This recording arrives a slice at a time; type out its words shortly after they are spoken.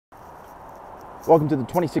Welcome to the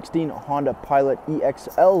 2016 Honda Pilot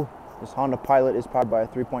EXL. This Honda Pilot is powered by a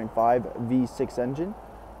 3.5 V6 engine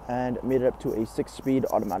and made it up to a 6-speed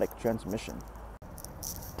automatic transmission.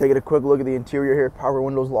 Taking a quick look at the interior here, power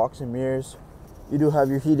windows, locks and mirrors. You do have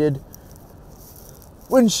your heated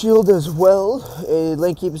windshield as well, a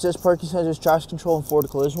lane keep assist, parking sensors, traction control, and forward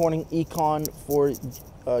collision warning. Econ for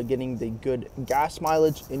getting the good gas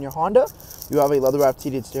mileage in your Honda. You have a leather-wrapped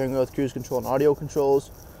heated steering wheel with cruise control and audio controls.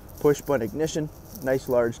 Push button ignition, nice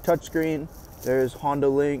large touchscreen. There's Honda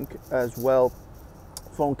Link as well,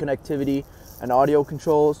 phone connectivity and audio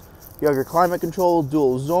controls. You have your climate control,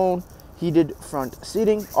 dual zone, heated front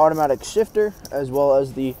seating, automatic shifter, as well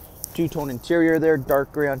as the two-tone interior there,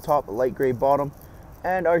 dark gray on top, light gray bottom,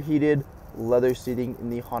 and our heated leather seating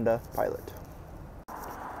in the Honda Pilot.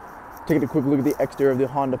 Taking a quick look at the exterior of the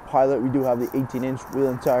Honda Pilot, we do have the 18-inch wheel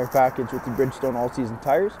and tire package with the Bridgestone all-season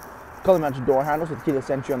tires. Color matched door handles with keyless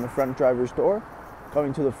entry on the front driver's door.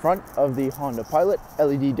 Coming to the front of the Honda Pilot,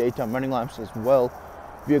 LED daytime running lamps as well.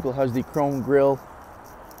 Vehicle has the chrome grille,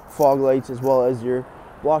 fog lights, as well as your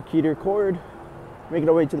block heater cord. Making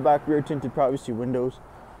our way to the back, rear tinted privacy windows.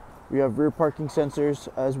 We have rear parking sensors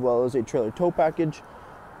as well as a trailer tow package,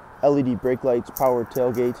 LED brake lights, power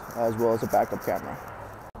tailgate, as well as a backup camera.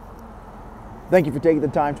 Thank you for taking the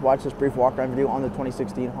time to watch this brief walk-around video on the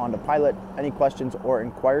 2016 Honda Pilot. Any questions or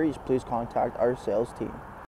inquiries, please contact our sales team.